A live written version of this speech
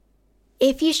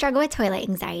If you struggle with toilet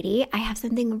anxiety, I have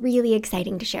something really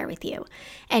exciting to share with you.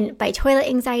 And by toilet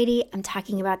anxiety, I'm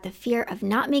talking about the fear of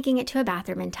not making it to a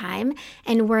bathroom in time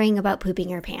and worrying about pooping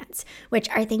your pants, which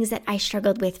are things that I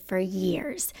struggled with for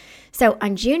years. So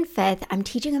on June 5th, I'm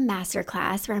teaching a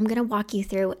masterclass where I'm going to walk you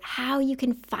through how you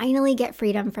can finally get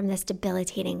freedom from this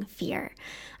debilitating fear.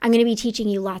 I'm going to be teaching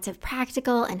you lots of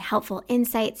practical and helpful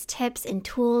insights, tips, and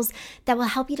tools that will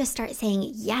help you to start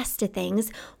saying yes to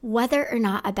things, whether or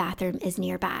not a bathroom is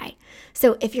nearby.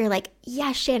 So if you're like,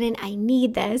 yes, Shannon, I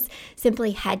need this,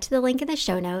 simply head to the link in the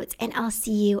show notes and I'll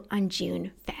see you on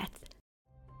June 5th.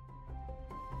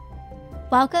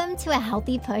 Welcome to a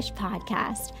Healthy Push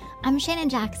podcast. I'm Shannon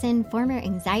Jackson, former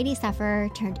anxiety sufferer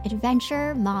turned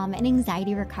adventure mom and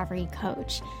anxiety recovery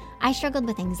coach. I struggled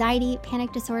with anxiety,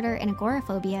 panic disorder, and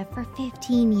agoraphobia for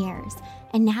 15 years.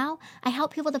 And now I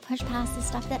help people to push past the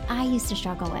stuff that I used to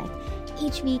struggle with.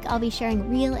 Each week, I'll be sharing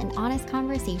real and honest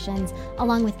conversations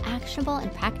along with actionable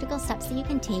and practical steps that you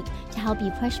can take to help you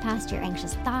push past your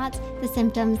anxious thoughts, the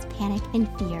symptoms, panic, and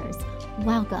fears.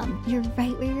 Welcome. You're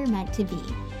right where you're meant to be.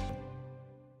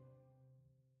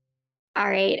 All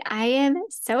right, I am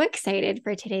so excited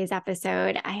for today's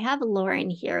episode. I have Lauren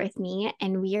here with me,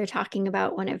 and we are talking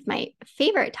about one of my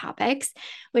favorite topics,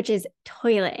 which is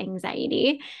toilet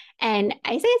anxiety. And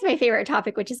I say it's my favorite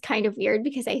topic, which is kind of weird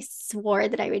because I swore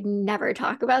that I would never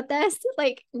talk about this,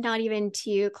 like not even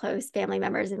to close family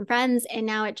members and friends. And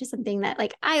now it's just something that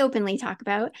I openly talk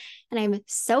about. And I'm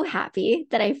so happy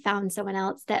that I found someone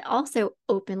else that also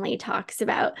openly talks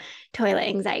about toilet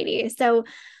anxiety. So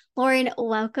Lauren,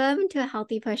 welcome to a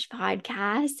Healthy Push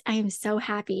podcast. I am so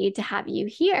happy to have you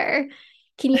here.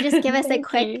 Can you just give us a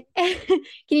quick can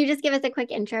you just give us a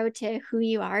quick intro to who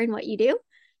you are and what you do?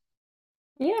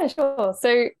 Yeah, sure.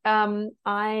 So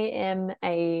I am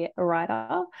a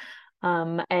writer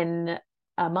and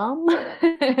a mum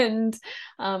and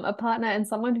a partner and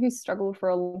someone who's struggled for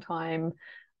a long time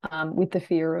with the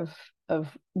fear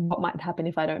of what might happen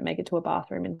if I don't make it to a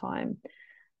bathroom in time.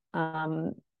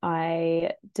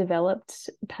 I developed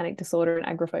panic disorder and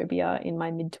agoraphobia in my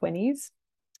mid-20s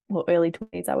or early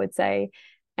 20s, I would say.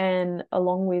 And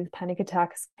along with panic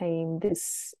attacks came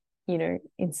this,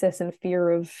 incessant fear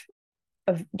of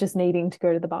just needing to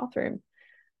go to the bathroom.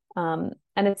 And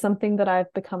it's something that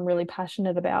I've become really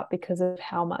passionate about because of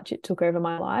how much it took over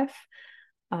my life.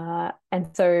 And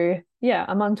so, yeah,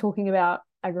 among talking about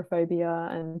agoraphobia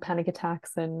and panic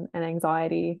attacks and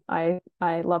anxiety, I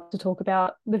love to talk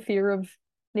about the fear of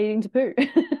needing to poo.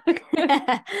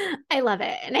 I love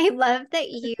it. And I love that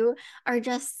you are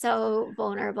just so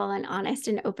vulnerable and honest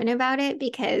and open about it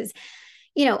because,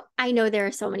 I know there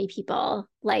are so many people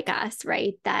like us,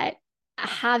 right, that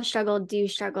have struggled, do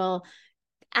struggle,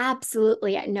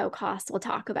 absolutely at no cost will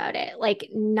talk about it,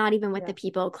 not even with the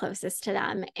people closest to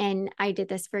them. And I did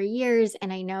this for years,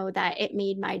 and I know that it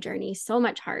made my journey so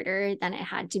much harder than it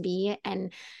had to be.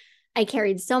 And I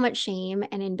carried so much shame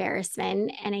and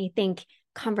embarrassment. And I think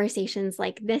conversations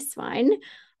like this one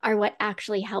are what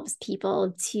actually helps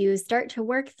people to start to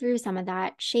work through some of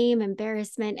that shame,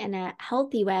 embarrassment in a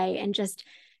healthy way and just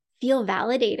feel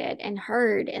validated and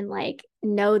heard and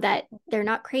know that they're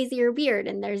not crazy or weird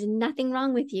and there's nothing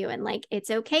wrong with you and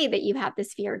it's okay that you have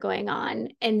this fear going on.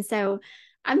 And so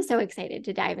I'm so excited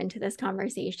to dive into this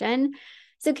conversation.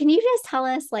 So can you just tell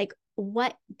us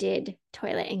what did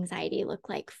toilet anxiety look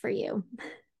like for you?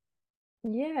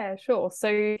 Yeah, sure.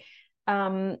 So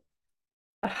I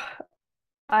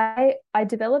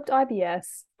developed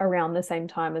IBS around the same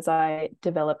time as I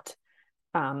developed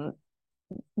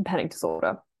panic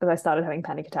disorder, as I started having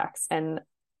panic attacks. And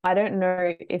I don't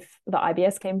know if the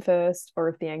IBS came first or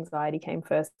if the anxiety came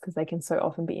first because they can so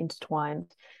often be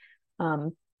intertwined.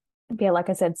 Yeah, like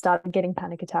I said, started getting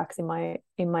panic attacks in my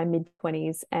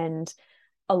mid-20s, and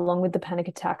along with the panic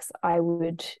attacks, I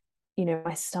would,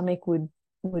 my stomach would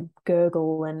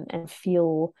gurgle and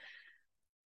feel,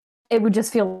 it would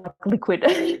just feel like liquid.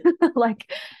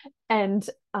 And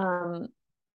I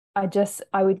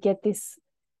would get this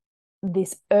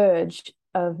urge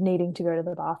of needing to go to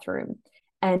the bathroom.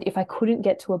 And if I couldn't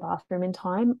get to a bathroom in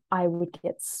time, I would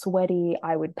get sweaty,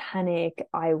 I would panic,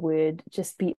 I would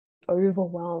just be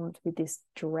overwhelmed with this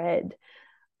dread.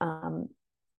 And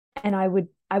I would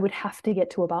have to get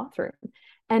to a bathroom.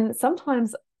 And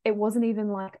sometimes it wasn't even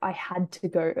like I had to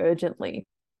go urgently.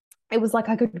 It was like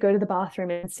I could go to the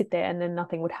bathroom and sit there and then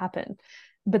nothing would happen.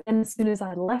 But then as soon as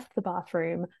I left the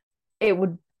bathroom, it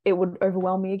would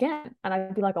overwhelm me again. And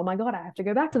I'd be like, oh my God, I have to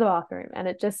go back to the bathroom. And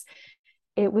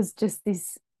it was just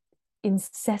this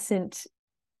incessant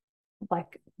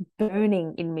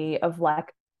burning in me of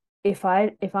if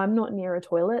I'm not near a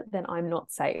toilet, then I'm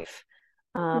not safe.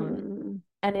 Mm.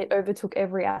 And it overtook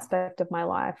every aspect of my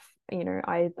life. You know,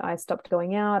 I stopped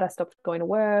going out, I stopped going to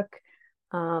work.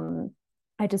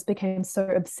 I just became so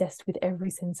obsessed with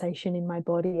every sensation in my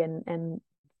body, and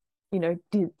you know,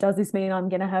 does this mean I'm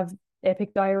going to have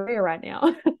epic diarrhea right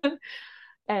now?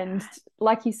 And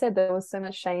like you said, there was so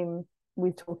much shame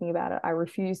with talking about it. I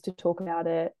refused to talk about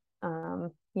it.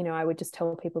 You know, I would just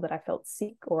tell people that I felt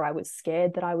sick, or I was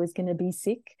scared that I was going to be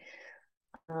sick.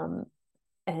 Um,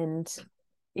 and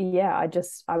yeah,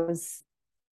 I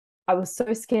was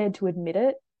so scared to admit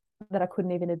it that I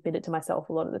couldn't even admit it to myself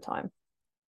a lot of the time.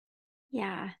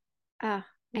 Yeah. Oh,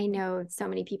 I know so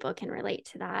many people can relate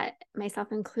to that,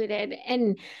 myself included.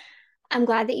 And I'm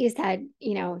glad that you said,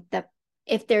 you know,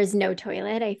 if there's no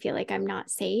toilet, I feel like I'm not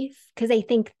safe. Cause I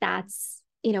think that's,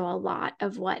 you know, a lot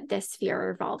of what this fear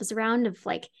revolves around of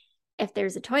like, if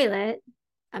there's a toilet,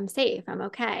 I'm safe, I'm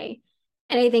okay.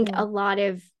 And I think a Mm. lot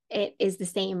of it is the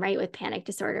same, right, with panic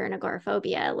disorder and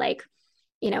agoraphobia. Like,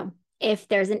 you know, if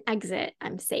there's an exit,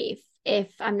 I'm safe.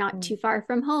 If I'm not Mm. too far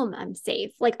from home, I'm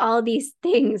safe. Like all these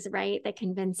things, right, that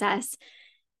convince us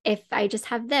if I just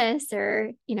have this,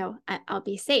 or, you know, I'll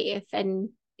be safe. And,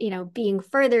 you know, being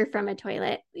further from a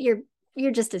toilet,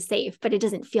 you're just as safe, but it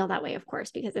doesn't feel that way, of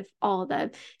course, because of all the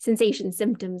sensation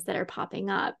symptoms that are popping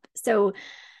up. So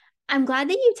I'm glad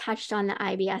that you touched on the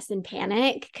IBS and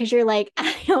panic, because you're like,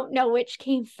 I don't know which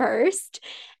came first.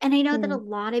 And I know that a Mm.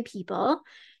 lot of people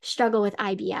struggle with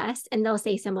IBS and they'll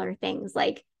say similar things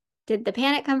like, did the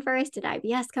panic come first? Did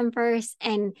IBS come first?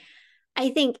 And I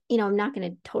think, you know, I'm not going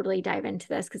to totally dive into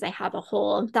this because I have a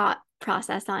whole thought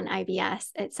process on IBS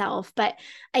itself. But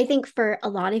I think for a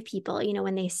lot of people, you know,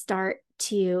 when they start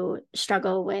to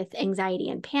struggle with anxiety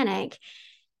and panic,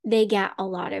 they get a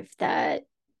lot of the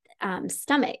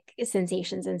stomach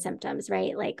sensations and symptoms,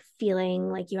 right? Like feeling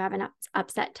like you have an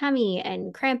upset tummy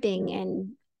and cramping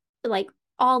and like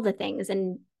all the things,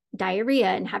 and diarrhea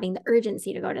and having the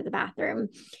urgency to go to the bathroom.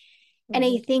 And I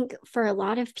Mm. think for a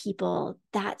lot of people,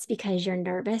 that's because your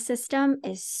nervous system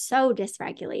is so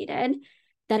dysregulated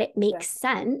that it Yeah. makes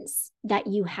sense that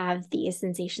you have these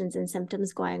sensations and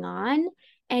symptoms going on.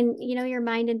 And, you know, your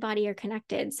mind and body are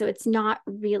connected. So it's not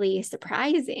really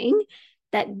surprising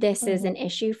that this is Mm-hmm. an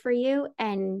issue for you.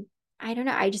 And I don't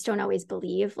know, I just don't always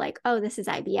believe like, oh, this is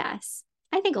IBS.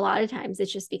 I think a lot of times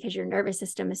it's just because your nervous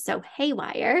system is so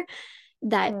haywire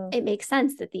that Mm. it makes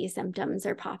sense that these symptoms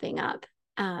are popping up.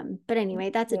 But anyway,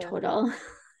 that's a Yeah. total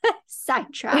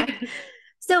sidetrack.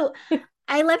 So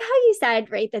I love how you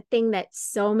said, right? The thing that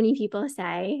so many people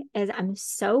say is, I'm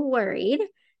so worried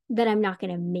that I'm not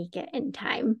going to make it in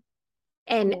time.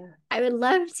 And Yeah. I would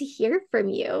love to hear from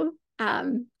you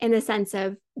in the sense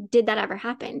of, did that ever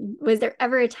happen? Was there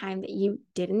ever a time that you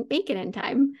didn't make it in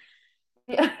time?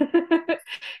 Yeah.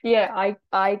 Yeah,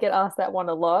 I get asked that one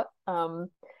a lot.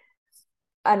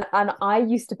 And I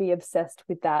used to be obsessed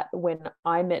with that when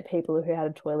I met people who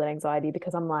had toilet anxiety,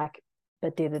 because I'm like,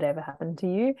 but did it ever happen to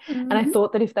you? And I Mm-hmm.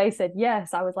 thought that if they said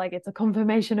yes, I was like, it's a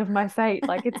confirmation of my fate,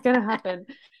 like it's gonna happen.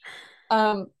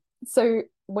 Um, so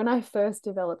when I first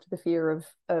developed the fear of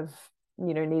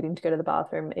you know, needing to go to the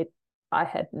bathroom, I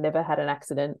had never had an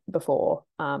accident before.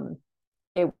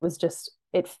 It was just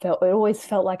it always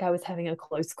felt like I was having a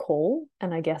close call,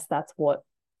 and I guess that's what,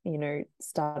 you know,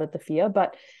 started the fear.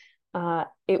 But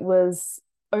it was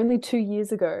only 2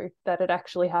 years ago that it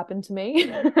actually happened to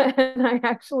me, and I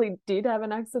actually did have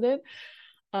an accident.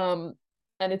 Um,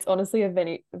 and it's honestly a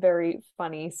very, very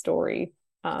funny story.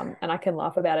 And I can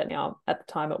laugh about it now. At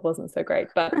the time, it wasn't so great,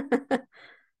 but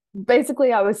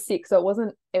basically, I was sick, so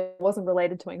it wasn't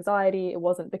related to anxiety. It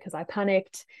wasn't because I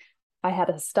panicked. I had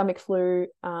a stomach flu,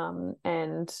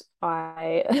 and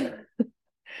I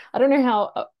I don't know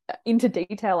how into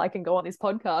detail I can go on this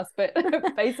podcast, but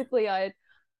basically, I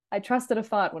trusted a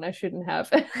fart when I shouldn't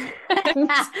have. And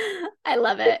I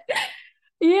love it.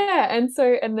 yeah,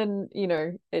 and then, you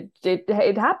know,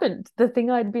 it happened. The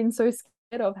thing I'd been so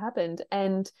scared of happened.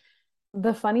 And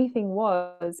the funny thing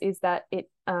was is that it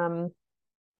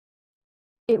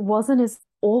wasn't as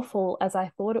awful as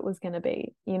I thought it was going to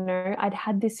be. You know, I'd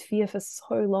had this fear for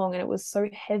so long, and it was so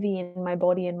heavy in my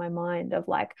body and my mind of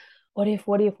like, what if,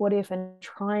 what if, what if, and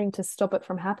trying to stop it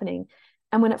from happening.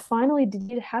 And when it finally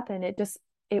did happen,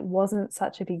 it wasn't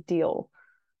such a big deal.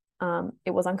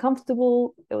 It was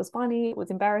uncomfortable, it was funny, it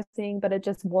was embarrassing, but it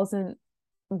just wasn't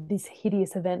this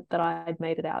hideous event that I had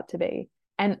made it out to be.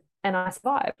 And I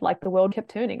survived. Like the world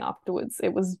kept turning afterwards.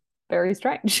 It was very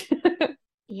strange.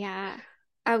 Yeah.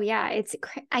 Oh, yeah.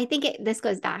 I think this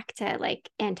goes back to like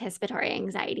anticipatory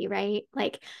anxiety, right?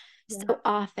 Like Yeah. so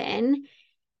often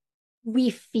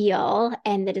we feel,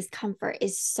 and the discomfort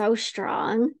is so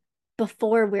strong,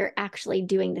 before we're actually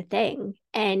doing the thing.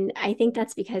 And I think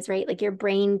that's because, right, like your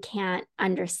brain can't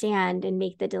understand and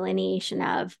make the delineation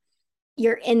of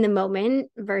you're in the moment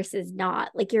versus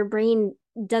not. Like your brain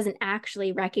doesn't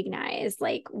actually recognize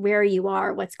like where you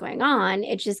are, what's going on.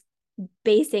 It's just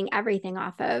basing everything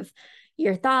off of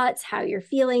your thoughts, how you're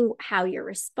feeling, how you're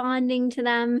responding to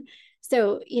them.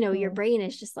 So, your brain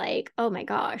is just like, oh my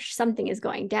gosh, something is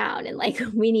going down and like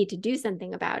we need to do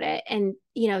something about it. And,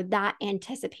 that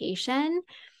anticipation,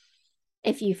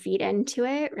 if you feed into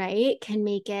it, right, can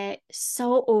make it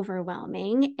so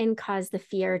overwhelming and cause the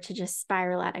fear to just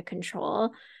spiral out of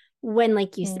control. When,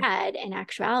 like you said, in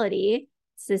actuality,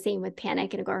 it's the same with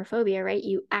panic and agoraphobia, right?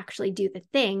 You actually do the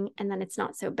thing and then it's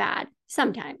not so bad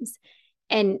sometimes.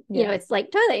 And, it's like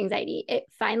toilet anxiety. It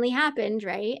finally happened,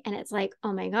 right? And it's like,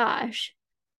 oh my gosh,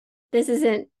 this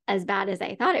isn't as bad as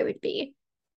I thought it would be,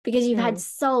 because you've had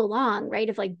so long, right,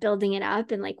 of like building it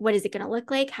up and like, what is it going to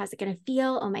look like? How's it going to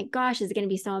feel? Oh my gosh, is it going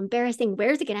to be so embarrassing?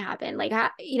 Where's it going to happen? Like,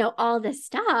 all this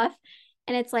stuff.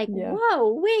 And it's like,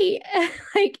 whoa, wait,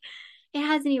 like it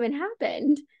hasn't even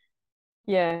happened.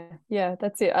 Yeah,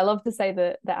 that's it. I love to say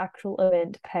that the actual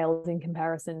event pales in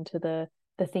comparison to the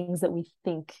things that we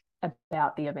think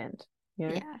about the event.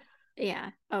 Yeah.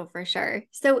 Oh, for sure.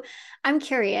 So I'm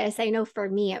curious. I know for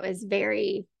me it was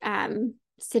very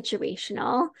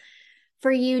situational.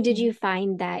 For you, did you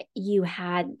find that you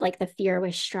had like the fear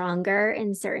was stronger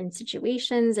in certain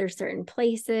situations or certain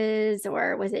places,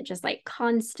 or was it just like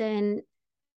constant?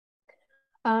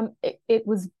 It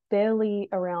was barely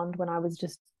around when I was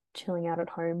just chilling out at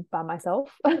home by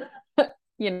myself.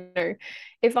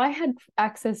 If I had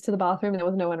access to the bathroom and there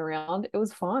was no one around, it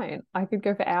was fine. I could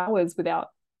go for hours without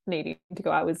needing to go.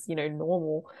 I was,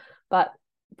 normal. But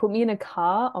put me in a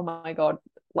car, oh my God,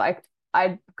 like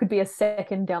I could be a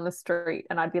second down the street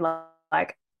and I'd be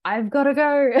like I've got to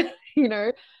go.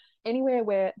 Anywhere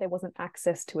where there wasn't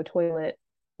access to a toilet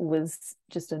was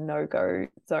just a no-go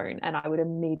zone, and I would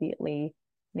immediately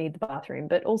need the bathroom.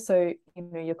 But also,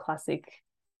 your classic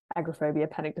agoraphobia,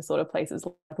 panic disorder places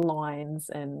like lines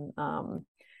and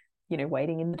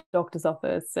waiting in the doctor's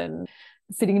office and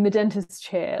sitting in the dentist's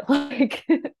chair, like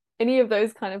any of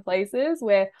those kind of places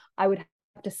where I would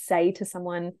have to say to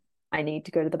someone, I need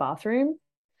to go to the bathroom.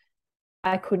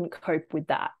 I couldn't cope with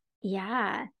that.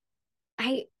 Yeah.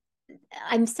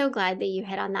 I'm so glad that you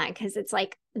hit on that, because it's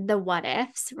like the what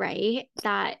ifs, right?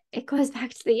 That it goes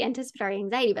back to the anticipatory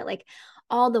anxiety, but like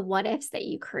all the what ifs that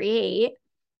you create.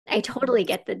 I totally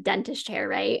get the dentist chair,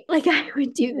 right? Like I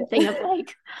would do the thing of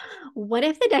like, what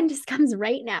if the dentist comes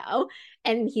right now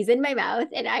and he's in my mouth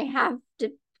and I have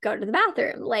to go to the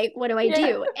bathroom? Like, what do I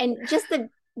do? And just the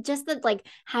like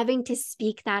having to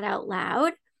speak that out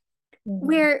loud,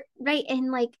 where right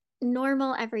in like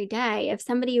normal every day, if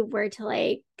somebody were to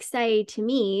like say to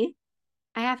me,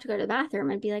 I have to go to the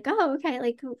bathroom, I'd be like, oh, okay,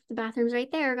 like the bathroom's right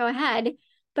there, go ahead.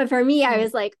 But for me, I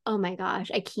was like, oh my gosh,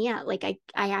 I can't. Like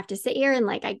I have to sit here and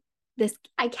like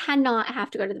I cannot have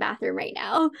to go to the bathroom right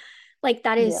now. Like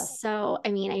that is so,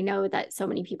 I mean, I know that so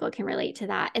many people can relate to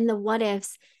that. And the what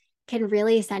ifs can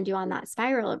really send you on that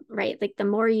spiral, right? Like the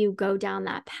more you go down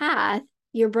that path,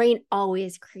 your brain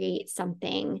always creates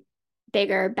something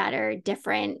bigger, better,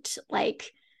 different,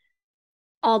 like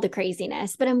all the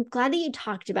craziness. But I'm glad that you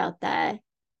talked about the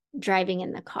driving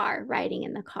in the car, riding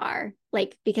in the car,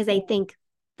 like, because I think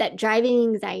that driving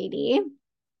anxiety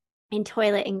and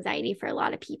toilet anxiety for a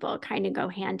lot of people kind of go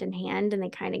hand in hand, and they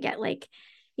kind of get like,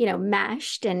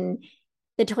 meshed. And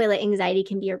the toilet anxiety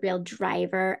can be a real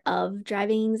driver of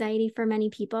driving anxiety for many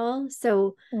people.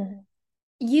 So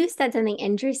you said something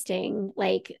interesting,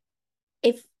 like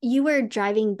if you were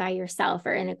driving by yourself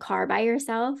or in a car by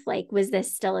yourself, like was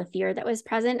this still a fear that was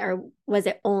present, or was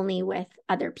it only with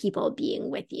other people being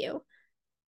with you?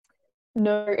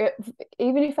 No,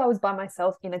 even if I was by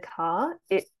myself in a car,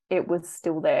 it was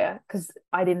still there because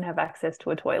I didn't have access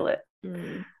to a toilet.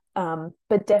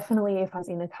 But definitely if I was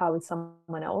in a car with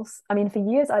someone else, I mean, for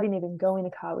years I didn't even go in a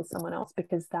car with someone else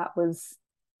because that was,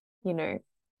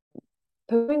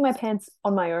 pooing my pants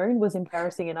on my own was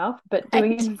embarrassing enough, but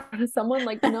doing it in front of someone,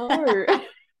 like, no, no.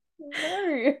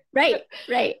 Right.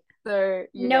 So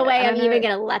no way I'm even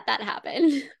gonna let that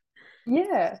happen.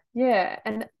 Yeah.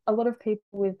 And a lot of people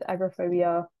with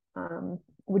agoraphobia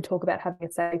would talk about having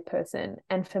a safe person.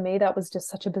 And for me, that was just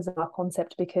such a bizarre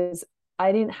concept because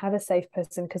I didn't have a safe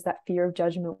person because that fear of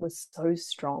judgment was so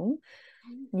strong.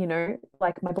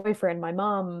 Like my boyfriend, my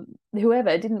mom, whoever,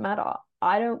 it didn't matter.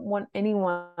 I don't want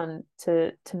anyone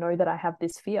to know that I have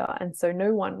this fear. And so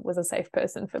no one was a safe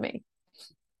person for me.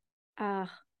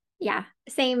 Yeah,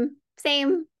 same.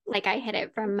 like I hid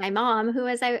it from my mom, who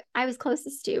was I was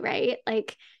closest to, right?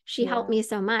 Like she helped Yeah. me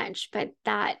so much, but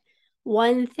that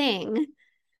one thing,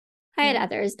 I had Mm.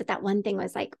 others, but that one thing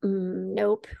was like,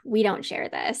 nope, we don't share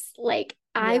this. Like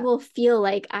I Yeah. will feel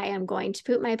like I am going to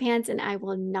poop my pants and I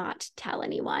will not tell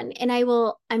anyone. And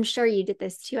I'm sure you did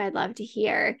this too. I'd love to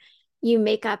hear. You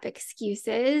make up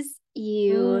excuses.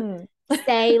 You Mm.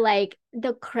 say like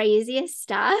the craziest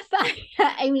stuff.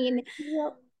 I mean,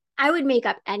 Yep. I would make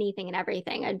up anything and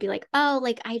everything. I'd be like, oh,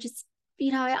 like I just,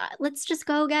 let's just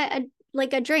go get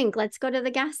a drink. Let's go to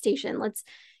the gas station. Let's,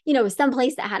 some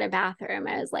place that had a bathroom.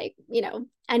 I was like,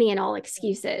 any and all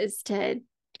excuses to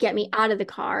get me out of the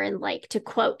car and like to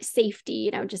quote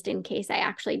safety, just in case I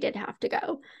actually did have to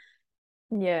go.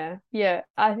 Yeah, yeah.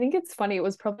 I think it's funny. It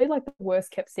was probably like the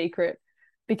worst kept secret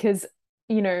because,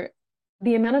 you know,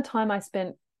 the amount of time I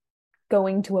spent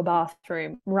going to a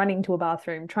bathroom, running to a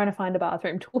bathroom, trying to find a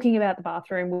bathroom, talking about the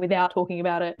bathroom without talking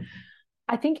about it.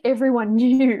 I think everyone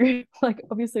knew, like,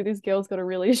 obviously this girl's got a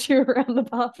real issue around the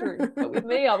bathroom. But with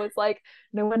me, I was like,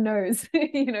 no one knows,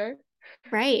 you know?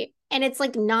 Right. And it's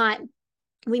like not,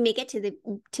 we make it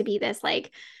to be this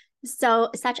like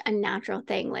such a natural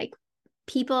thing. Like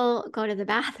people go to the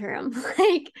bathroom,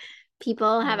 like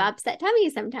people have Mm. upset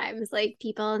tummies sometimes, like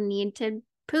people need to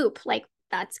poop, like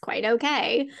that's quite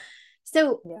okay.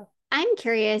 So Yeah. I'm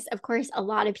curious, of course, a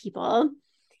lot of people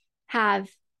have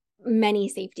many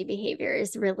safety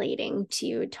behaviors relating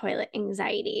to toilet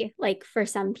anxiety. Like for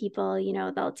some people,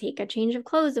 they'll take a change of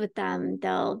clothes with them,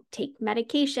 they'll take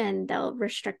medication, they'll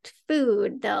restrict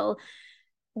food, they'll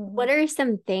Mhm. what are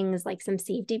some things like some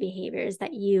safety behaviors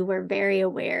that you were very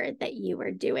aware that you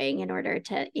were doing in order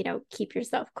to, keep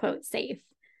yourself quote safe?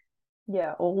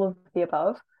 Yeah, all of the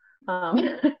above.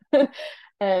 Um,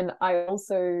 and I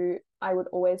would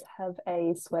always have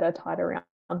a sweater tied around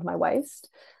my waist.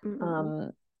 Mm-hmm.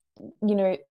 Um, you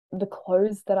know, the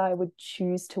clothes that I would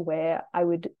choose to wear, I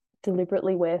would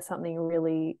deliberately wear something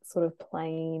really sort of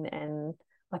plain and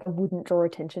like I wouldn't draw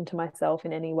attention to myself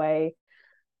in any way.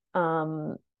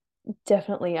 Um,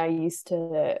 Definitely, I used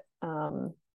to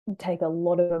take a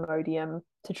lot of Imodium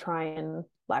to try and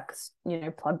like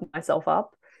plug myself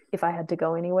up if I had to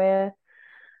go anywhere.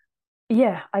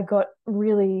 Yeah, I got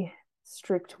really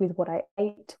strict with what I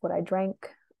ate, what I drank.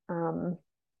 Um,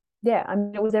 yeah, I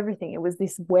mean, it was everything. It was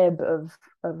this web of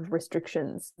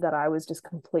restrictions that I was just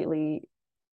completely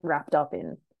wrapped up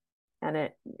in, and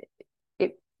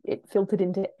it filtered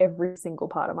into every single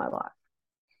part of my life.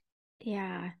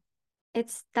 Yeah.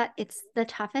 It's the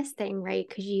toughest thing, right?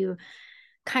 Because you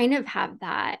kind of have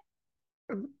that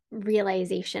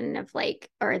realization of like,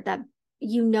 or the,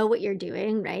 what you're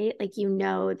doing, right? Like,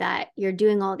 that you're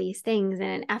doing all these things in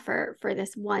an effort for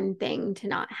this one thing to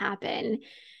not happen.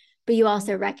 But you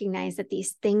also recognize that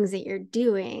these things that you're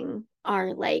doing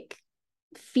are like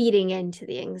feeding into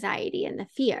the anxiety and the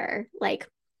fear. Like,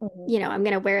 Mhm. I'm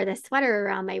going to wear this sweater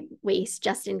around my waist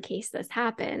just in case this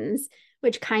happens,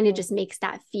 which kind of Mhm. just makes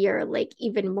that fear like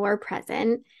even more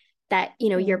present that,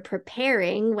 you're Mhm.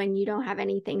 preparing when you don't have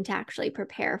anything to actually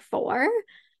prepare for.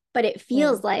 But Mhm. it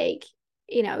feels like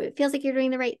you're doing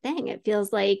the right thing. It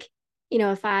feels like,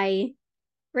 if I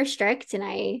restrict and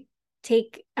I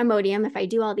take Imodium, if I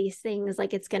do all these things,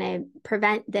 like it's going to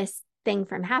prevent this thing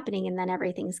from happening and then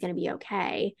everything's going to be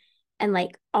okay. And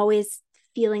like always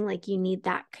feeling like you need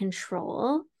that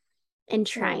control and Mhm.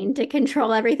 trying to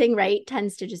control everything right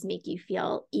tends to just make you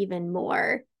feel even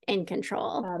more in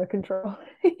control. Out of control.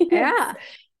 Yes.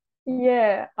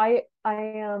 Yeah.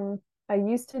 Yeah. I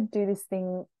used to do this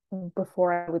thing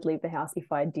before I would leave the house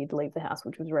if I did leave the house,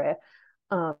 which was rare.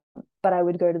 Um, but I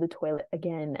would go to the toilet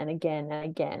again and again and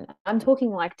again. I'm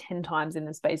talking like 10 times in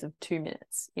the space of 2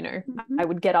 minutes, you know. Mm-hmm. I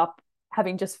would get up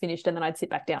having just finished and then I'd sit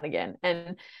back down again.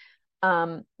 And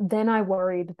then I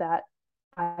worried that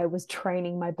I was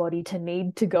training my body to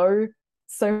need to go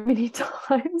so many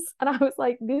times. And I was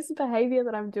like, this behavior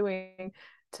that I'm doing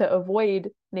to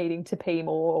avoid needing to pee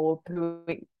more or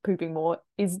pooping more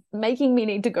is making me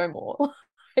need to go more.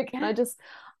 Like, and Yeah.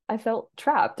 I felt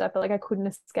trapped. I felt like I couldn't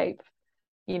escape,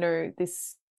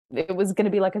 this, it was going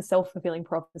to be like a self-fulfilling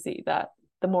prophecy that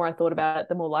the more I thought about it,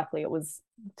 the more likely it was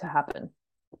to happen.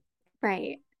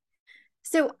 Right.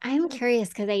 So I'm curious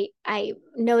because I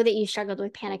know that you struggled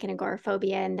with panic and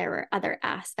agoraphobia, and there were other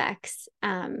aspects.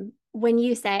 When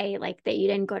you say like that you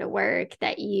didn't go to work,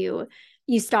 that you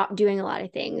stopped doing a lot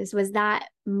of things, was that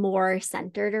more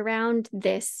centered around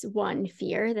this one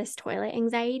fear, this toilet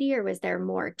anxiety, or was there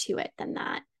more to it than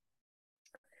that?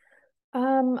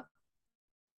 Um,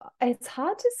 it's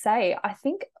hard to say. I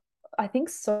think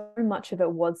so much of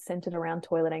it was centered around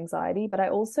toilet anxiety, but I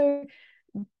also,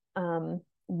 um,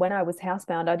 when I was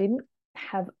housebound, I didn't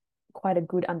have quite a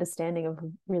good understanding of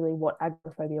really what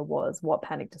agoraphobia was, what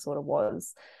panic disorder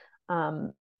was.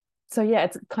 So yeah,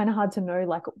 it's kind of hard to know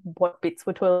like what bits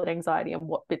were toilet anxiety and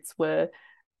what bits were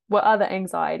other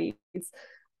anxieties.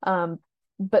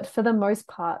 But for the most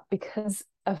part, because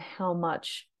of how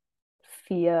much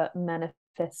fear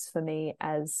manifests for me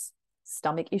as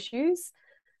stomach issues,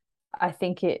 I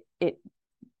think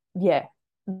yeah,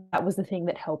 that was the thing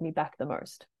that held me back the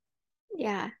most.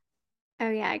 Yeah. Oh,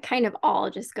 yeah. It kind of all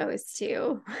just goes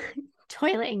to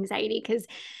toilet anxiety because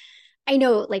I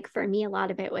know, like, for me, a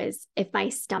lot of it was if my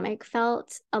stomach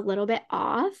felt a little bit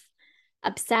off,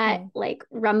 upset, Mm. like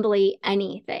rumbly,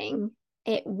 anything,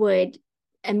 it would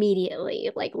immediately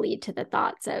like lead to the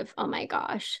thoughts of, oh my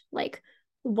gosh, like,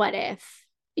 what if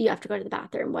you have to go to the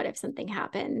bathroom? What if something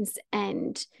happens?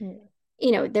 And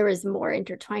Yeah. there was more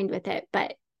intertwined with it,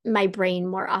 but my brain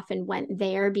more often went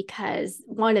there because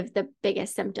one of the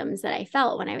biggest symptoms that I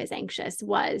felt when I was anxious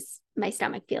was my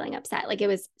stomach feeling upset. Like it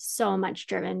was so much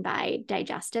driven by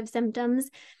digestive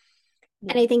symptoms.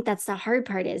 And Yeah. I think that's the hard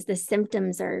part is the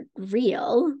symptoms are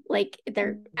real, like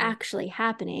they're Mm-hmm. actually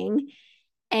happening.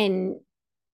 And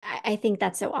I think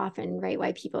that's so often, right,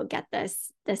 why people get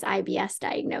this IBS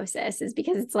diagnosis is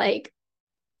because it's like,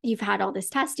 you've had all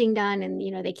this testing done and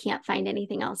they can't find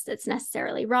anything else that's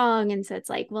necessarily wrong, and so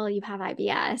it's like, well, you have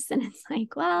IBS, and it's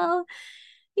like, well,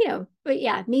 but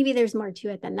yeah, maybe there's more to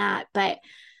it than that. But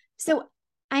so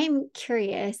I'm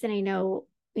curious, and I know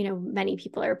many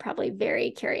people are probably very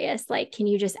curious, like, can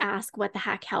you just ask what the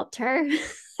heck helped her?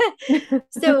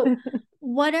 So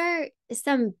what are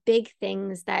some big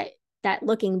things that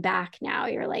looking back now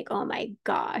you're like, oh my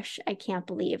gosh, I can't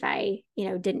believe I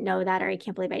didn't know that, or I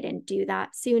can't believe I didn't do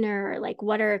that sooner, or like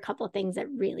what are a couple of things that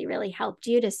really really helped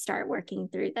you to start working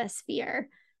through this fear?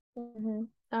 Mhm.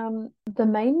 The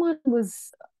main one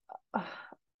was, uh,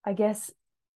 I guess,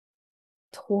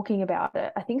 talking about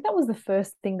it. I think that was the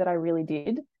first thing that I really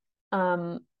did.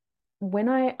 Um, when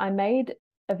I made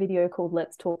a video called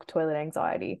Let's Talk Toilet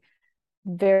Anxiety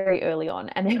very early on,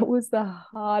 and it was the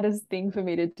hardest thing for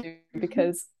me to do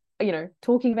because,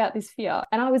 talking about this fear,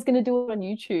 and I was going to do it on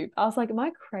YouTube. I was like, am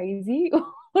I crazy?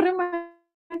 What am I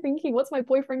thinking? What's my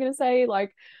boyfriend going to say?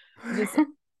 Like, just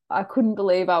I couldn't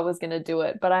believe I was going to do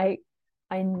it, but I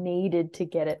needed to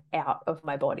get it out of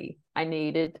my body. I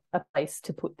needed a place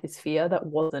to put this fear that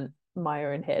wasn't my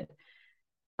own head.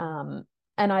 Um,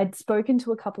 and I'd spoken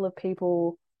to a couple of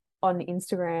people on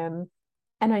Instagram,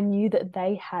 and I knew that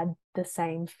they had the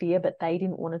same fear, but they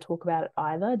didn't want to talk about it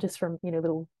either, just from,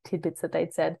 little tidbits that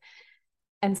they'd said.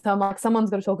 And so I'm like,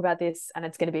 someone's got to talk about this, and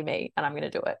it's going to be me, and I'm going to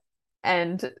do it.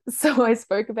 And so I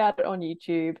spoke about it on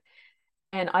YouTube,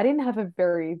 and I didn't have a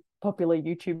very popular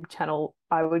YouTube channel.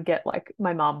 I would get like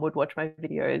my mom would watch my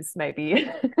videos maybe.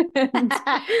 And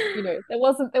there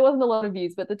wasn't a lot of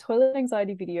views, but the toilet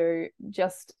anxiety video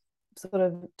just sort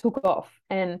of took off,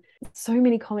 and so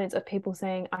many comments of people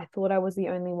saying, I thought I was the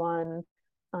only one.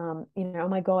 Oh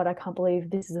my God, I can't believe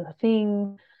this is a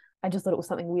thing. I just thought it was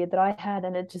something weird that I had.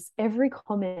 And it just every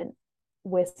comment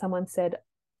where someone said,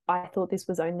 I thought this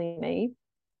was only me,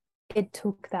 it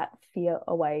took that fear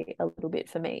away a little bit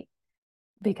for me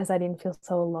because I didn't feel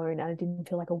so alone and I didn't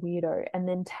feel like a weirdo. And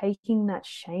then taking that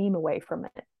shame away from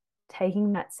it,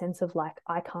 taking that sense of like,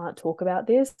 I can't talk about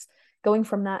this, going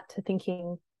from that to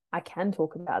thinking I can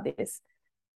talk about this,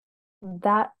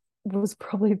 that was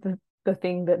probably the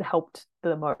thing that helped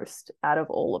the most out of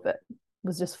all of it,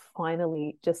 was just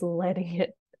finally just letting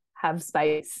it have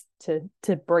space to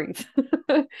breathe.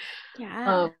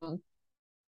 Yeah. um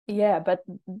yeah, but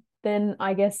then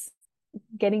I guess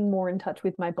getting more in touch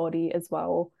with my body as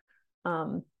well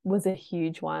was a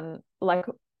huge one. Like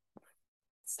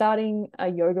starting a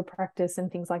yoga practice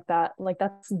and things like that, like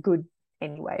that's good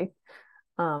anyway.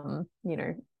 Um, you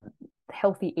know,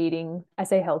 Healthy eating. I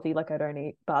say healthy, like I don't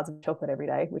eat bars of chocolate every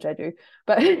day, which I do.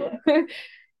 But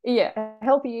yeah,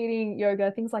 healthy eating,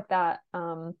 yoga, things like that.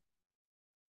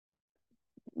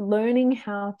 Learning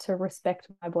how to respect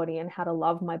my body and how to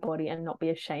love my body and not be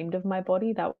ashamed of my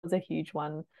body, that was a huge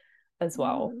one as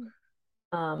well.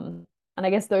 Mm. And I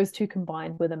guess those two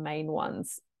combined were the main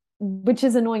ones, which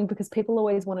is annoying because people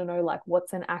always want to know, like,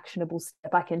 what's an actionable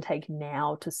step I can take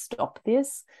now to stop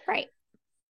this? Right.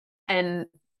 And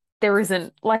there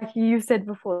isn't, like you said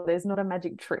before, there's not a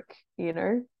magic trick,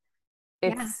 Yeah.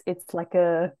 It's like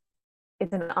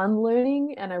it's an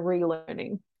unlearning and a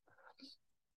relearning.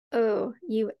 Oh,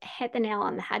 you hit the nail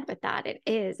on the head with that. It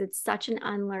is. It's such an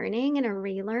unlearning and a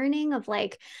relearning of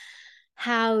like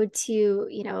how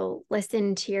to,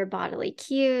 listen to your bodily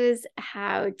cues,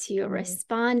 how to Mm.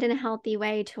 respond in a healthy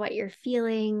way to what you're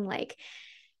feeling. Like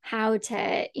how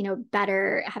to,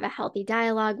 better have a healthy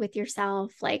dialogue with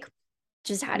yourself, like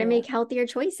just how to Yeah. make healthier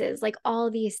choices. Like all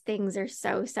these things are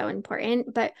so, so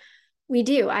important. But we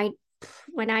do.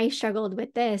 When I struggled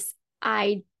with this,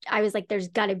 I was like, there's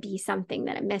gotta be something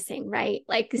that I'm missing, right?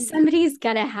 Like somebody's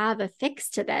gotta have a fix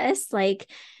to this. Like,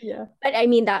 Yeah. but I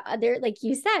mean that other, like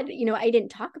you said, I didn't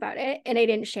talk about it and I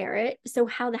didn't share it. So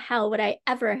how the hell would I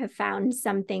ever have found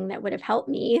something that would have helped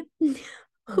me?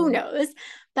 Who Mm. knows?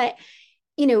 But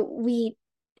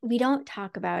we don't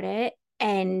talk about it.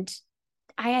 And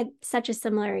I had such a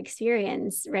similar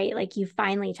experience, right? Like you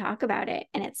finally talk about it,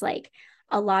 and it's like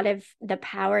a lot of the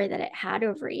power that it had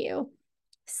over you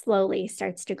slowly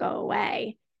starts to go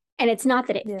away. And it's not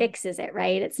that it Yeah. fixes it,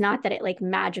 right? It's not that it like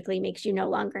magically makes you no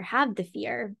longer have the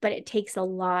fear, but it takes a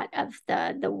lot of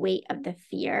the weight of the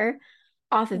fear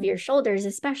off of your Mm. shoulders,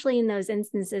 especially in those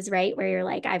instances, right? Where you're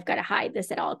like, I've got to hide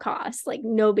this at all costs. Like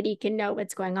nobody can know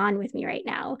what's going on with me right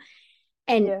now.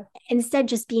 And Yeah. instead,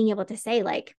 just being able to say,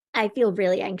 like, I feel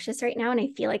really anxious right now and I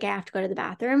feel like I have to go to the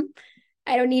bathroom.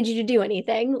 I don't need you to do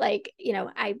anything. Like,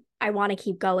 I want to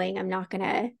keep going. I'm not going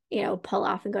to, pull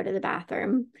off and go to the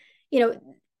bathroom. You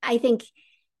know, I think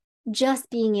just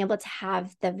being able to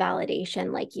have the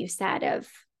validation, like you said, of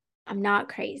I'm not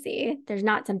crazy. There's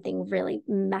not something really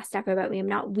messed up about me. I'm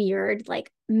not weird.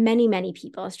 Like many, many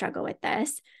people struggle with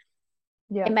this.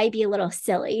 It Yeah. might be a little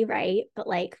silly, right? But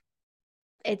like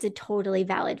it's a totally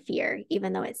valid fear.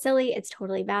 Even though it's silly, it's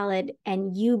totally valid.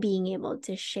 And you being able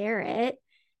to share it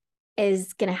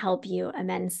is going to help you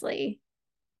immensely.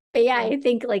 But yeah, Yeah. I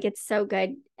think like it's so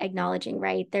good acknowledging,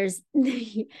 right? There's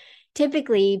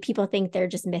typically people think they're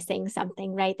just missing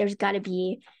something, right? There's got to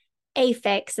be a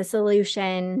fix, a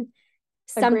solution,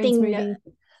 A green something. smoothie.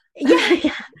 Yeah,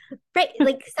 yeah, right.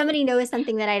 Like somebody knows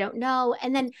something that I don't know.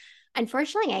 And then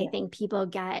unfortunately, I Yeah. think people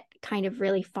get kind of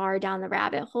really far down the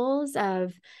rabbit holes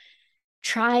of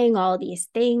trying all these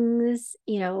things,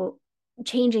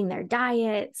 changing their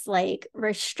diets, like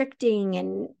restricting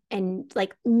and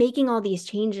like making all these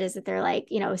changes that they're like,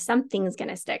 something's going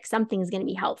to stick, something's going to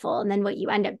be helpful. And then what you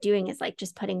end up doing is like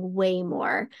just putting way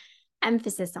more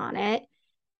emphasis on it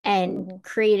and Mhm.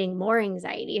 creating more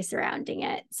anxiety surrounding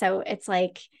it. So it's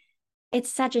like it's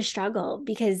such a struggle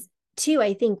because too,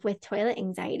 I think with toilet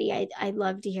anxiety, I'd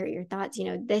love to hear your thoughts.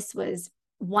 This was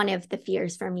one of the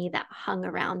fears for me that hung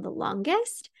around the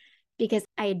longest because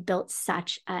I had built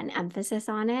such an emphasis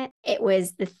on it. It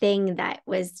was the thing that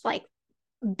was like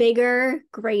bigger,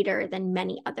 greater than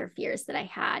many other fears that I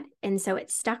had. And so it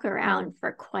stuck Mm. around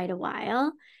for quite a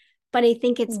while. But I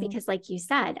think it's Mhm. because, like you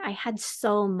said, I had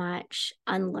so much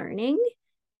unlearning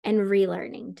and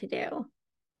relearning to do.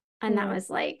 And Yeah.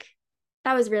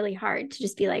 that was really hard to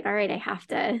just be like, all right, I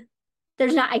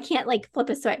can't like flip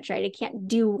a switch, right? I can't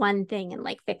do one thing and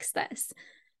like fix this.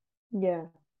 Yeah.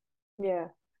 Yeah.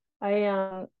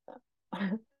 I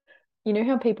you know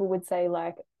how people would say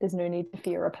like there's no need to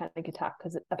fear a panic attack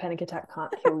because a panic attack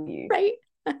can't kill you. Right.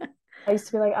 I used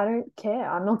to be like, I don't care.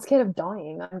 I'm not scared of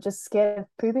dying. I'm just scared of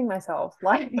pooping myself.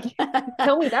 Like,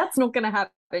 tell me that's not going to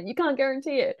happen. You can't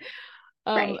guarantee it.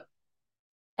 Um, Right.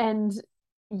 and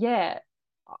yeah,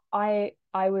 I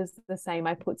was the same.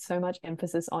 I put so much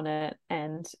emphasis on it,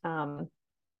 and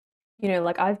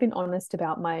like I've been honest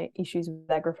about my issues with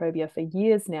agoraphobia for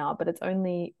years now, but it's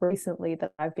only recently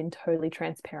that I've been totally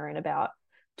transparent about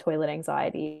toilet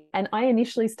anxiety. And I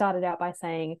initially started out by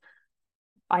saying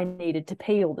I needed to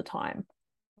pee all the time.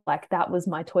 Like that was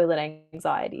my toilet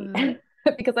anxiety Mm.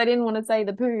 because I didn't want to say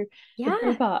the poo Yeah.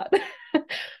 part.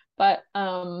 But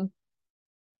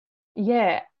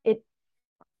yeah, it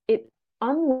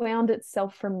unwound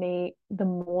itself from me the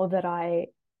more that I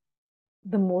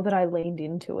leaned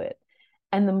into it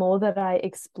and the more that I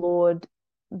explored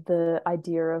the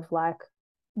idea of like,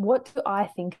 what do I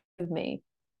think of me?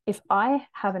 If I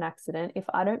have an accident, if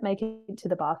I don't make it to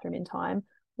the bathroom in time,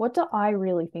 what do I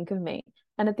really think of me?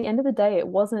 And at the end of the day, it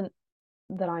wasn't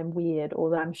that I'm weird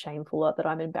or that I'm shameful or that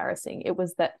I'm embarrassing. It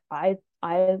was that I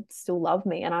still love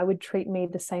me and I would treat me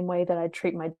the same way that I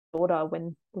treat my daughter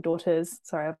when or daughters.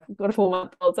 Sorry, I've got a 4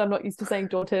 month old, so I'm not used to saying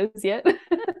daughters yet.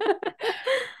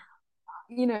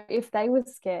 If they were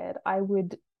scared, I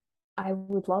would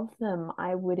love them.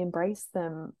 I would embrace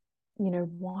them.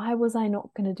 Why was I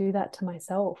not going to do that to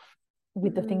myself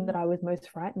with the thing Mm. that I was most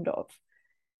frightened of?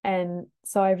 And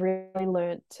so I've really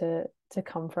learned to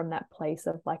come from that place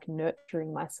of like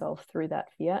nurturing myself through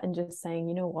that fear and just saying,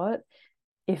 you know what,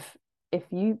 if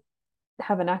you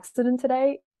have an accident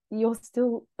today, you're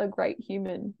still a great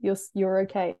human. You're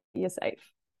okay. You're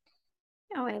safe.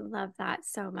 Oh, I love that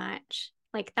so much.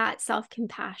 Like that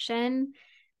self-compassion,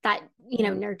 that,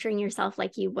 Mm. nurturing yourself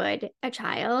like you would a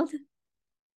child.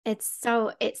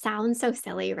 it sounds so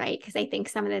silly, right? Because I think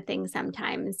some of the things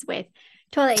sometimes with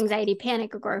toilet anxiety,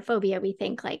 panic, agoraphobia, we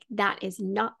think like that is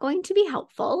not going to be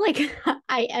helpful. Like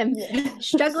I am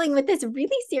struggling with this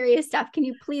really serious stuff. Can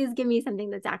you please give me something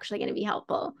that's actually going to be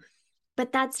helpful?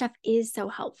 But that stuff is so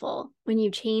helpful when you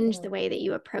change the way that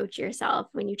you approach yourself,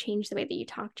 when you change the way that you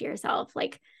talk to yourself,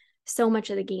 like so much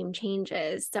of the game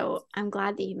changes. So I'm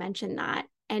glad that you mentioned that.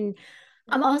 And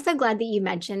I'm also glad that you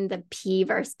mentioned the pee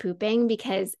versus pooping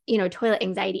because, toilet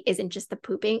anxiety isn't just the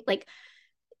pooping. Like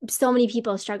so many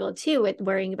people struggle too with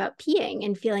worrying about peeing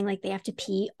and feeling like they have to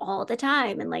pee all the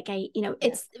time. And like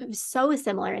it's so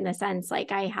similar in the sense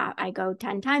like I go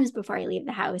 10 times before I leave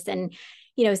the house. And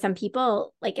some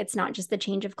people like it's not just the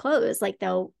change of clothes, like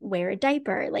they'll wear a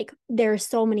diaper. Like there are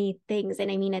so many things.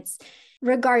 And I mean, it's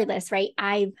regardless, right?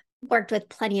 I've worked with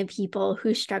plenty of people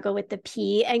who struggle with the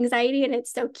pee anxiety. And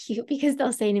it's so cute because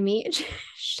they'll say to me,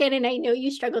 Shannon, I know you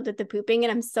struggled with the pooping,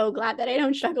 and I'm so glad that I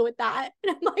don't struggle with that.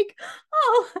 And I'm like,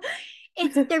 oh,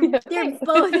 they're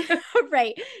both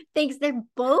right. Thanks. They're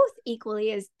both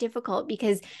equally as difficult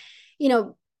because,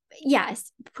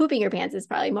 yes, pooping your pants is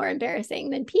probably more embarrassing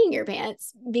than peeing your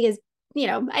pants because,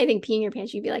 I think peeing your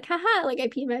pants, you'd be like, haha, like I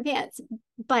peed my pants.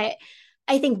 But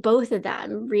I think both of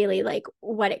them really like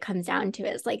what it comes down to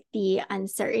is like the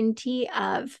uncertainty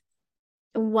of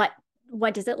what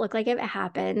does it look like if it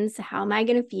happens? How am I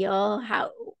going to feel? How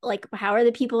are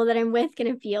the people that I'm with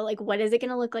going to feel? Like, what is it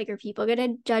going to look like? Are people going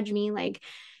to judge me? Like,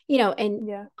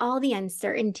 and all the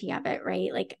uncertainty of it,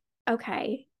 right? Like,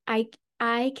 okay,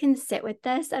 I can sit with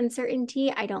this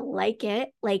uncertainty. I don't like it.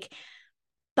 Like,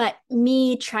 but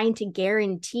me trying to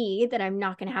guarantee that I'm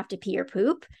not going to have to pee or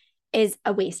poop is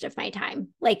a waste of my time.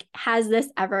 Like, has this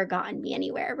ever gotten me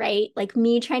anywhere? Right? Like,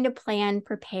 me trying to plan,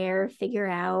 prepare, figure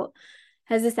out,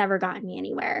 has this ever gotten me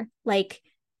anywhere? Like,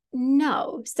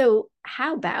 no. So,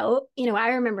 how about, I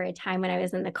remember a time when I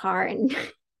was in the car and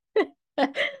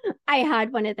I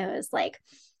had one of those, like,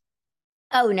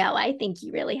 oh no, I think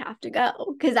you really have to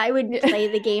go. Cause I would play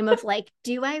the game of like,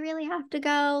 do I really have to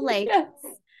go? Like, yes.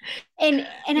 And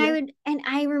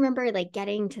I remember like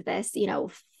getting to this,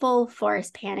 full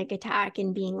force panic attack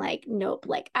and being like, nope,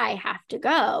 like I have to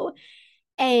go.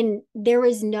 And there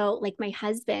was no, like my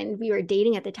husband, we were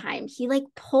dating at the time, he like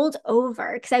pulled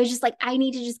over because I was just like, I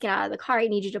need to just get out of the car. I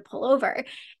need you to pull over.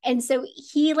 And so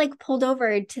he like pulled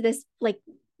over to this like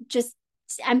just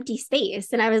empty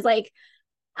space. And I was like,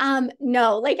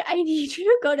 no, like I need you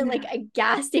to go to like a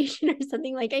gas station or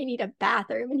something. Like I need a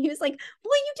bathroom. And he was like,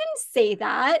 well, you didn't say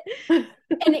that.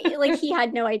 And like he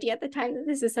had no idea at the time that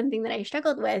this is something that I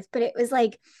struggled with, but it was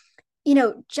like,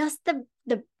 just the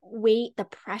weight, the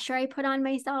pressure I put on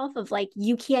myself of like,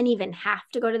 you can't even have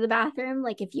to go to the bathroom.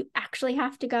 Like if you actually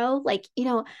have to go, like,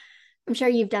 I'm sure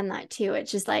you've done that too.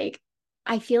 It's just like,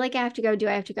 I feel like I have to go. Do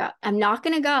I have to go? I'm not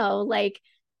going to go. Like,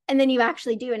 and then you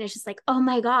actually do. And it's just like, oh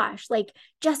my gosh, like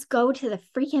just go to the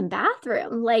freaking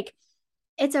bathroom. Like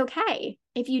it's okay.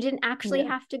 If you didn't actually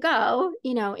have to go,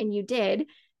 and you did,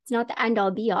 it's not the end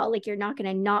all be all. Like you're not going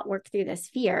to not work through this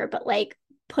fear, but like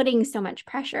putting so much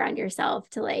pressure on yourself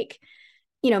to like,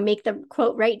 make the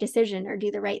quote right decision or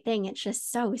do the right thing. It's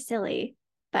just so silly.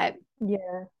 But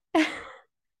yeah,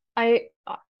 I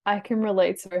I can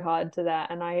relate so hard to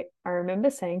that. And I remember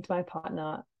saying to my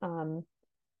partner,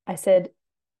 I said,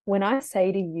 when I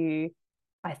say to you,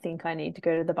 I think I need to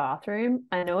go to the bathroom,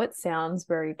 I know it sounds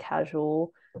very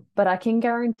casual, but I can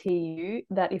guarantee you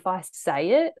that if I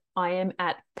say it, I am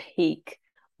at peak.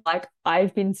 Like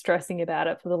I've been stressing about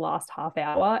it for the last half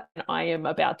hour and I am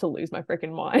about to lose my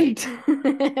freaking mind.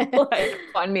 Like,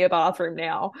 find me a bathroom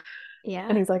now. Yeah.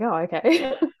 And he's like, oh,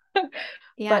 okay.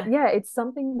 Yeah. But yeah, it's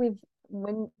something with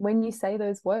when you say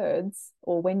those words,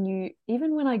 or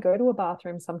even when I go to a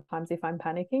bathroom, sometimes if I'm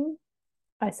panicking,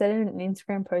 I said in an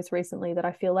Instagram post recently that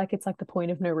I feel like it's like the point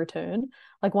of no return.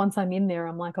 Like once I'm in there,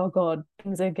 I'm like, oh God,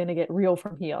 things are gonna get real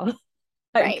from here.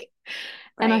 Like, right.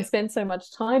 and I spend so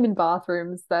much time in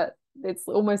bathrooms that it's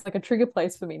almost like a trigger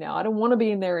place for me now. I don't want to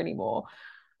be in there anymore.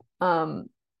 Um,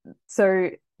 so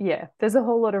yeah, there's a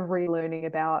whole lot of relearning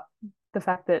about the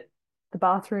fact that the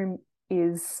bathroom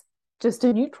is just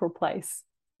a neutral place,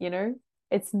 you know?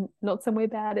 It's not somewhere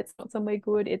bad, it's not somewhere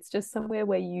good, it's just somewhere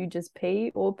where you just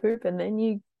pee or poop and then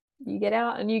you get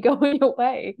out and you go on your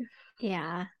way.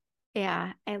 Yeah.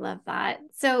 Yeah. I love that.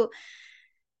 So,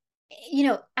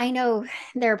 I know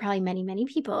there are probably many, many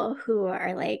people who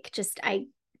are like, just, I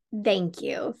thank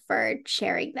you for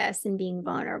sharing this and being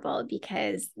vulnerable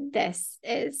because this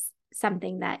is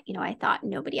something that, I thought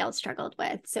nobody else struggled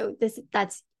with. So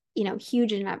that's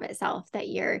huge in and of itself that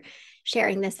you're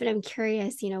sharing this, but I'm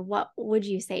curious, what would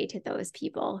you say to those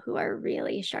people who are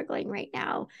really struggling right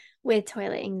now with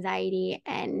toilet anxiety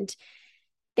and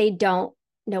they don't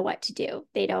know what to do?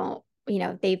 They don't,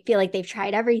 they feel like they've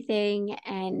tried everything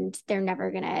and they're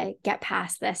never going to get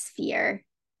past this fear.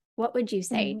 What would you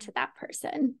say to that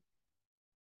person?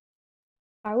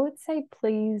 I would say,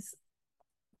 please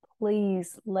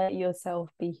let yourself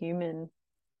be human.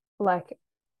 Like,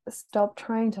 stop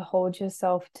trying to hold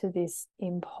yourself to this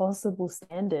impossible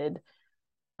standard.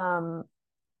 Um,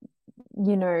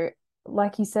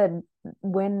 like you said,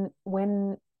 when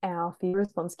our fear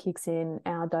response kicks in,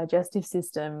 our digestive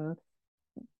system,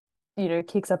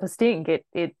 kicks up a stink.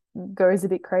 It goes a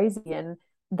bit crazy, and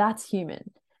that's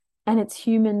human. And it's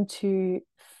human to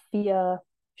fear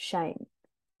shame.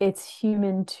 It's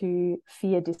human to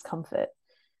fear discomfort.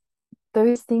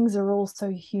 Those things are also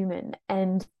human.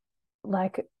 And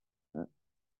like,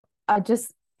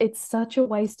 it's such a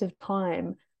waste of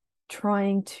time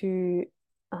trying to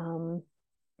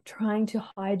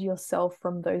hide yourself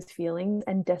from those feelings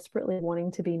and desperately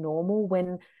wanting to be normal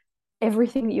when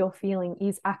everything that you're feeling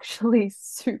is actually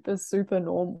super, super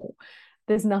normal.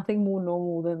 There's nothing more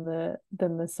normal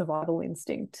than the survival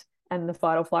instinct and the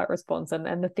fight or flight response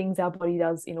and the things our body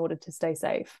does in order to stay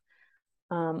safe.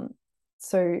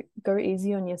 So go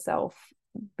easy on yourself,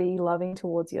 be loving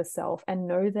towards yourself, and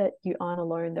know that you aren't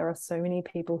alone. There are so many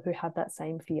people who have that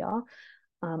same fear.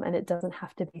 And it doesn't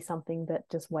have to be something that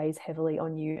just weighs heavily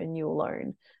on you and you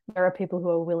alone. There are people who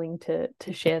are willing to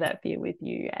share that fear with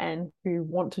you and who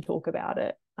want to talk about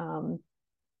it.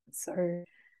 So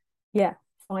yeah,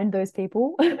 find those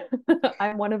people.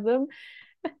 I'm one of them.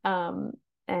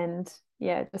 And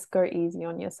yeah, just go easy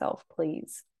on yourself,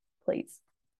 please.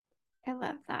 I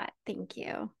love that. Thank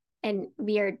you. And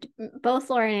we are both,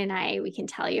 Lauren and I, we can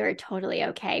tell you are totally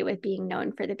okay with being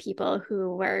known for the people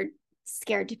who were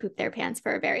scared to poop their pants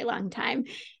for a very long time.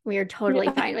 We are totally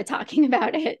fine with talking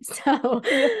about it. So,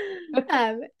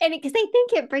 and because I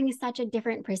think it brings such a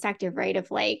different perspective, right? Of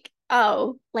like,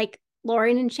 oh, like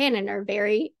Lauren and Shannon are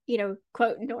very,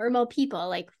 quote, normal people.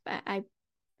 Like I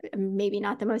maybe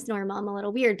not the most normal. I'm a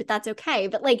little weird, but that's okay.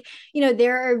 But like,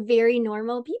 there are very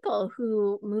normal people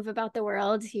who move about the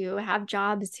world, who have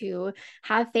jobs, who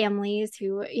have families,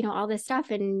 who, all this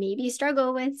stuff and maybe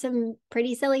struggle with some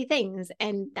pretty silly things.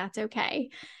 And that's okay.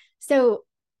 So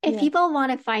if people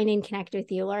want to find and connect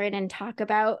with you, Lauren, and talk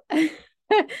about the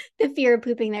fear of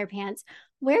pooping their pants,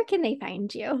 where can they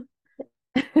find you?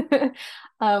 I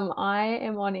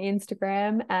am on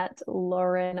Instagram at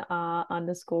Lauren_Rose.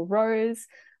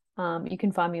 You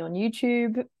can find me on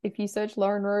YouTube if you search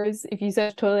Lauren Rose. If you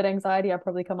search toilet anxiety, I'll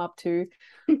probably come up too.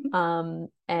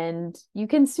 And you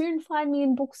can soon find me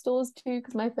in bookstores too,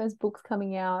 because my first book's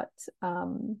coming out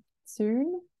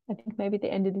soon. I think maybe at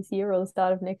the end of this year or the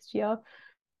start of next year.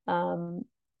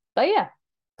 But yeah,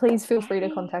 please feel free to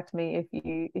contact me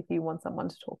if you want someone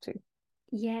to talk to.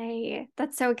 Yay.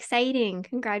 That's so exciting.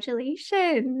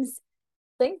 Congratulations.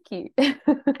 Thank you.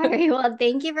 All right. Well,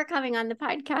 thank you for coming on the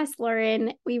podcast,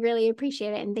 Lauren. We really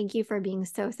appreciate it. And thank you for being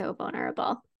so, so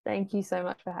vulnerable. Thank you so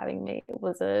much for having me. It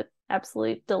was an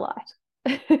absolute delight.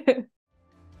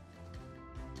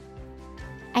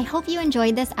 I hope you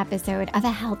enjoyed this episode of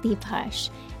A Healthy Push.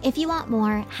 If you want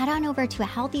more, head on over to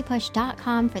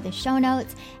ahealthypush.com for the show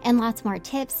notes and lots more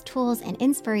tips, tools, and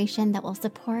inspiration that will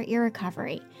support your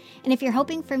recovery. And if you're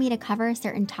hoping for me to cover a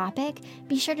certain topic,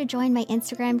 be sure to join my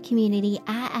Instagram community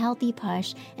at A Healthy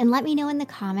Push and let me know in the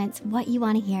comments what you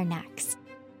want to hear next.